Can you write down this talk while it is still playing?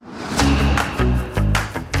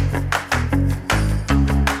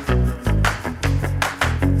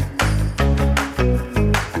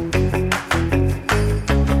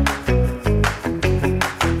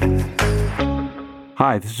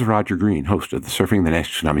Hi, this is Roger Green, host of the Surfing the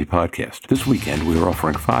Nash Tsunami podcast. This weekend, we are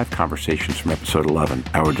offering 5 conversations from episode 11,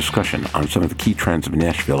 our discussion on some of the key trends of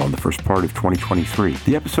Nashville in the first part of 2023.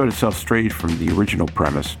 The episode itself strayed from the original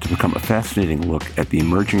premise to become a fascinating look at the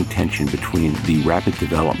emerging tension between the rapid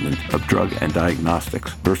development of drug and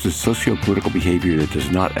diagnostics versus socio-political behavior that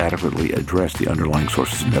does not adequately address the underlying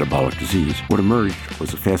sources of metabolic disease. What emerged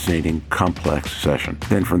was a fascinating, complex session.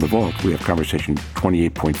 Then from the vault, we have conversation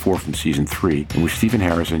 28.4 from season 3, in which Stephen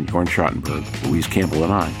Harrison, Jorn Schattenberg, Louise Campbell,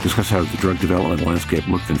 and I discuss how the drug development landscape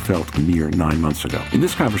looked and felt a mere 9 months ago. In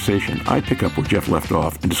this conversation, I pick up where Jeff left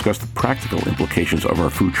off and discuss the practical implications of our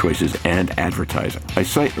food choices and advertising. I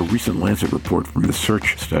cite a recent Lancet report from the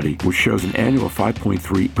SEARCH study, which shows an annual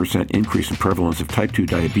 5.3% increase in prevalence of type 2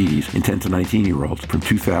 diabetes in 10 to 19-year-olds from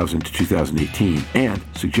 2000 to 2018, and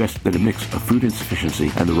suggests that a mix of food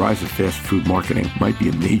insufficiency and the rise of fast food marketing might be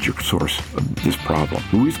a major source of this problem.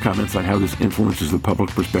 Louise comments on how this influences the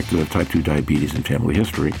public perspective of type 2 diabetes and family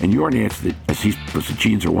history, and Jorn adds that, as he puts it,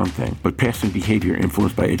 genes are one thing, but passing behavior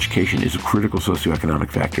influenced by education is a critical socioeconomic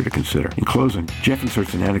factor to consider. In closing, Jeff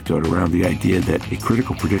inserts an anecdote around the idea that a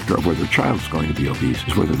critical predictor of whether a child is going to be obese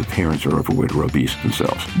is whether the parents are overweight or obese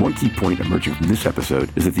themselves. One key point emerging from this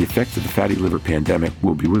episode is that the effects of the fatty liver pandemic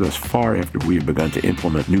will be with us far after we have begun to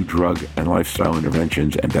implement new drug and lifestyle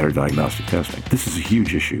interventions and better diagnostic testing. This is a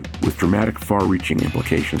huge issue with dramatic, far-reaching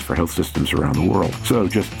implications for health systems around the world. So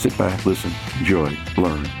just sit back, listen, enjoy,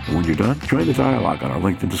 learn, and when you're done, join the dialogue on our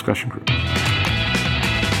LinkedIn discussion group.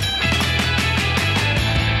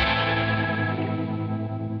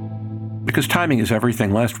 Because timing is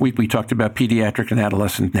everything. Last week we talked about pediatric and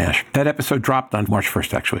adolescent NASH. That episode dropped on March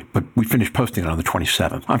 1st, actually, but we finished posting it on the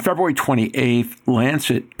 27th. On February 28th,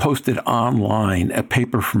 Lancet posted online a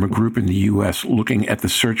paper from a group in the U.S. looking at the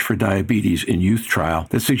search for diabetes in youth trial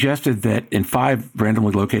that suggested that in 5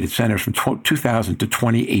 randomly located centers from 2000 to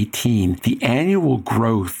 2018, the annual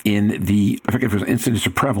growth in the, I forget if it was incidence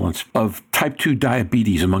or prevalence, of type 2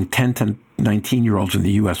 diabetes among 10 to 19-year-olds in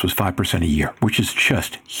the U.S. was 5% a year, which is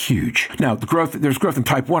just huge. Now, there's growth in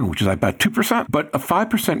type 1, which is about 2%, but a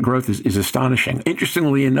 5% growth is astonishing.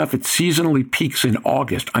 Interestingly enough, it seasonally peaks in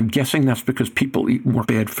August. I'm guessing that's because people eat more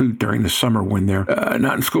bad food during the summer when they're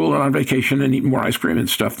not in school and on vacation and eat more ice cream and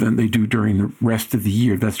stuff than they do during the rest of the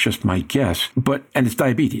year. That's just my guess. And it's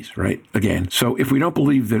diabetes, right? Again, so if we don't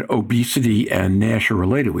believe that obesity and NASH are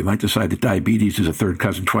related, we might decide that diabetes is a third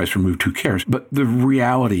cousin twice removed. Who cares? But the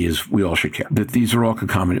reality is we all should care, that these are all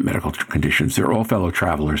concomitant medical conditions. They're all fellow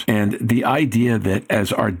travelers. And the idea that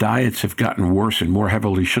as our diets have gotten worse and more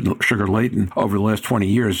heavily sugar-laden over the last 20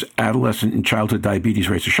 years, adolescent and childhood diabetes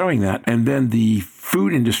rates are showing that. And then the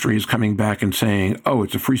food industry is coming back and saying, oh,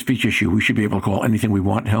 it's a free speech issue. We should be able to call anything we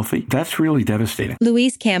want healthy. That's really devastating.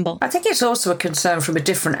 Louise Campbell. I think it's also a concern from a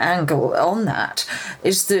different angle on that,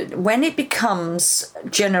 is that when it becomes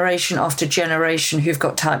generation after generation who've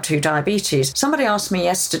got type 2 diabetes, somebody asked me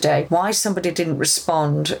yesterday why somebody didn't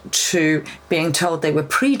respond to being told they were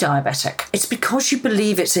pre-diabetic. It's because you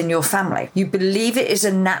believe it's in your family. You believe it is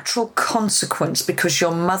a natural consequence because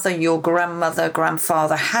your mother, your grandmother,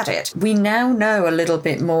 grandfather had it. We now know a little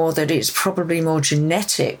bit more that it's probably more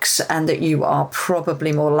genetics and that you are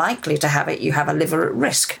probably more likely to have it. You have a liver at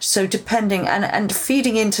risk. So depending and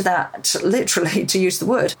feeding into that, literally to use the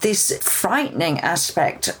word, this frightening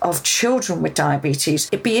aspect of children with diabetes,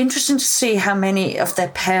 it'd be interesting to see how many of their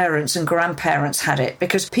parents and grandparents had it,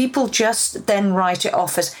 because people just then write it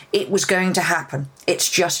off as it was going to happen.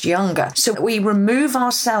 It's just younger. So we remove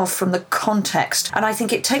ourselves from the context. And I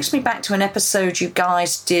think it takes me back to an episode you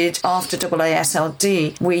guys did after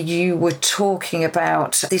AASLD, where you were talking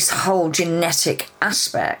about this whole genetic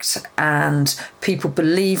aspect and people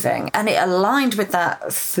believing. And it aligned with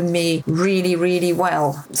that for me really, really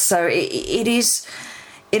well. So it is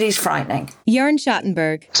frightening. Jorn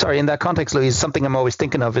Schattenberg. Sorry, in that context, Louise, something I'm always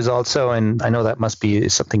thinking of is also, and I know that must be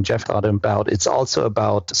something Jeff thought about, it's also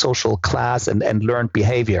about social class and learned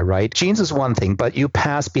behavior, right? Genes is one thing, but you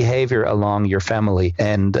pass behavior along your family.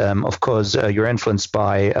 And of course, you're influenced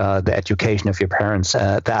by the education of your parents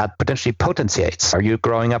that potentially potentiates. Are you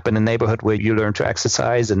growing up in a neighborhood where you learn to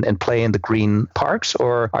exercise and play in the green parks,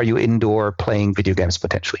 or are you indoor playing video games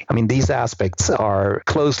potentially? I mean, these aspects are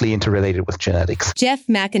closely interrelated with genetics. Jeff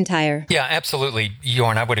McIntyre. Yeah, absolutely,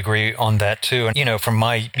 Jorn. I would agree on that too. And, from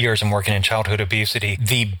my years in working in childhood obesity,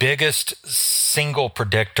 the biggest single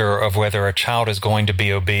predictor of whether a child is going to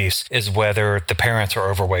be obese is whether the parents are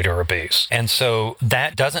overweight or obese. And so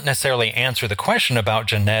that doesn't necessarily answer the question about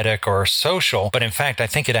genetic or social, but in fact, I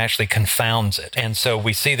think it actually confounds it. And so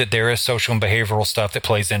we see that there is social and behavioral stuff that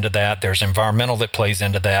plays into that. There's environmental that plays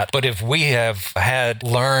into that. But if we have had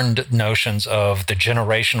learned notions of the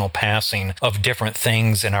generational passing of different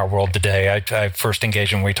things in our world today, I first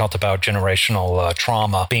engaged when we talked about generational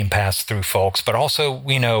trauma being passed through folks, but also,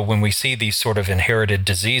 when we see these sort of inherited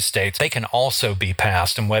disease states, they can also be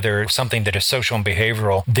passed. And whether something that is social and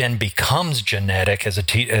behavioral then becomes genetic as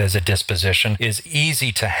a disposition is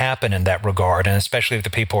easy to happen in that regard. And especially if the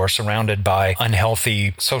people are surrounded by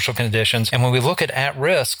unhealthy social conditions. And when we look at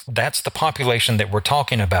risk, that's the population that we're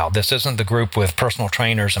talking about. This isn't the group with personal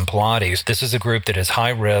trainers and Pilates. This is a group that is high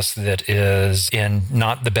risk, that is in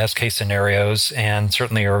not the best case scenarios, and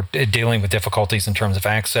certainly are dealing with difficulties in terms of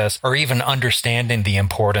access, or even understanding the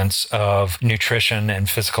importance of nutrition and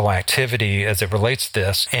physical activity as it relates to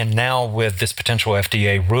this. And now with this potential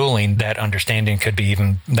FDA ruling, that understanding could be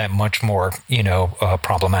even that much more,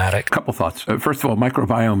 problematic. A couple thoughts. First of all,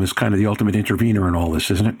 microbiome is kind of the ultimate intervener in all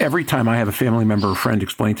this, isn't it? Every time I have a family member or friend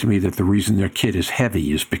explain to me that the reason their kid is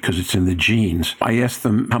heavy is because it's in the genes, I ask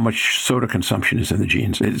them how much soda consumption is in the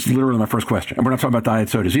genes. It's literally my first question. And we're not talking about diet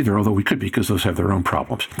sodas either, although we could be, because those have their own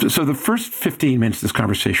problems. So the first 15 minutes of this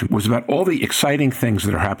conversation was about all the exciting things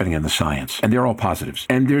that are happening in the science, and they're all positives.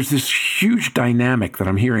 And there's this huge dynamic that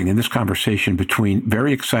I'm hearing in this conversation between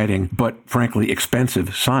very exciting, but frankly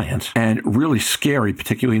expensive science and really scary,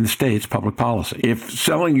 particularly in the States, public policy. If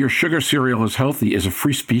selling your sugar cereal as healthy is a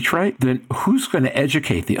free speech right, then who's going to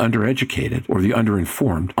educate the undereducated or the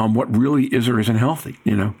underinformed on what really is or isn't healthy?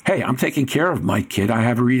 Hey, I'm taking care of my kid. I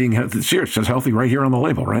have her eating cereal. It says healthy right here on the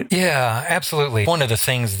label, right? Yeah, absolutely. One of the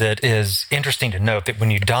things that is interesting to note that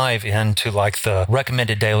when you dive into the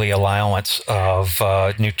recommended daily allowance of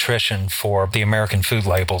nutrition for the American food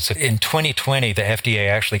labels, in 2020, the FDA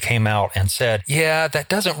actually came out and said, yeah, that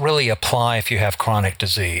doesn't really apply if you have chronic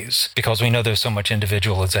disease, because we know there's so much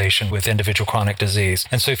individualization with individual chronic disease.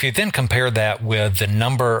 And so if you then compare that with the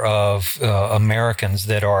number of Americans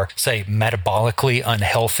that are, say, metabolically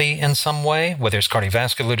unhealthy in some way, whether it's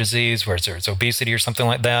cardiovascular disease, whether it's obesity or something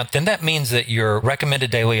like that, then that means that your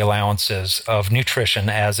recommended daily allowances of nutrition,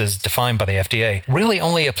 as is defined by the FDA, really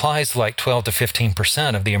only applies to 12 to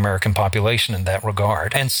 15% of the American population in that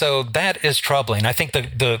regard. And so that is troubling. I think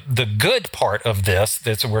the good part of this,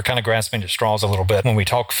 that we're kind of grasping at straws a little bit when we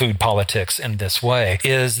talk food politics in this way,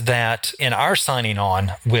 is that in our signing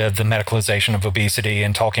on with the medicalization of obesity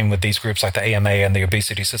and talking with these groups like the AMA and the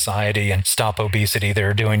Obesity Society and Stop Obesity that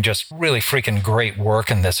are doing just really freaking great work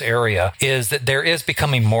in this area, is that there is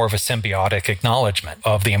becoming more of a symbiotic acknowledgement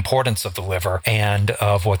of the importance of the liver and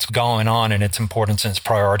of what's going on and its importance and its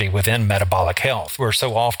priority within metabolic health. We're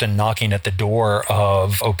so often knocking at the door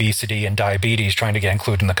of obesity and diabetes trying to get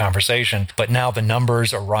included in the conversation, but now the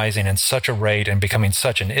numbers are rising in such a rate and becoming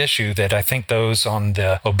such an issue that I think those on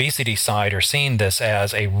the obesity side are seeing this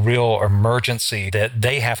as a real emergency that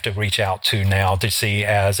they have to reach out to now to see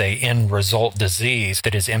as a end result disease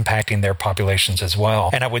that is impacting their populations as well.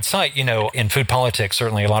 And I would cite, in food politics,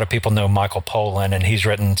 certainly a lot of people know Michael Pollan, and he's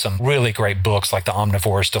written some really great books like The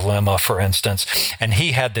Omnivore's Dilemma, for instance. And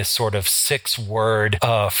he had this sort of 6-word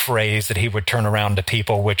phrase that he would turn around to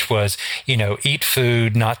people, which was, eat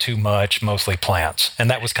food, not too much, mostly plants. And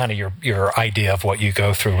that was kind of your idea of what you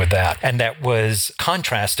go through with that. And that was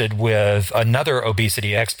contrasted with another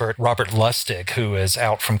obesity expert, Robert Lustig, who is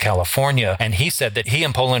out from California. And he said that he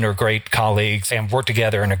and Pollan are great colleagues and work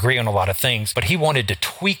together and agree on a lot of things, but he wanted to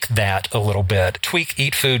tweak that a little bit, tweak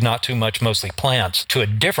eat food, not too much, mostly plants, to a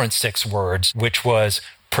different 6 words, which was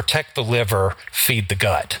protect the liver, feed the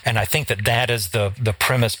gut. And I think that is the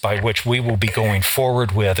premise by which we will be going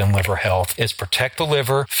forward with in liver health, is protect the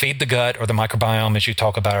liver, feed the gut, or the microbiome as you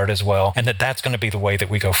talk about it as well, and that's going to be the way that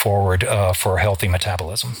we go forward for a healthy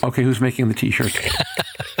metabolism. Okay, who's making the T-shirts?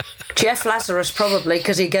 Jeff Lazarus, probably,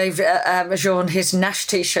 because he gave Jorn his NASH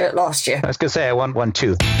T-shirt last year. I was going to say, I want one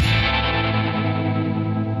too.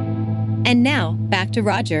 And now, back to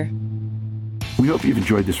Roger. We hope you've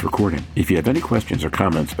enjoyed this recording. If you have any questions or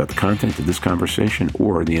comments about the content of this conversation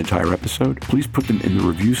or the entire episode, please put them in the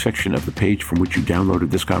review section of the page from which you downloaded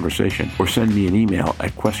this conversation, or send me an email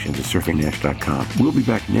at questions@surfingnash.com. We'll be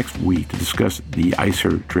back next week to discuss the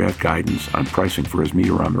ICER draft guidance on pricing for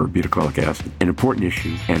resmetirom or obeticholic acid, an important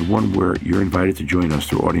issue and one where you're invited to join us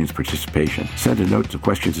through audience participation. Send a note to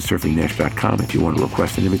questions@surfingnash.com if you want to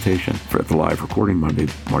request an invitation for the live recording Monday,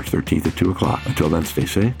 March 13th at 2 o'clock. Until then, stay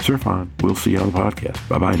safe, surf on. We'll see you on the podcast.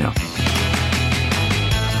 Bye-bye now.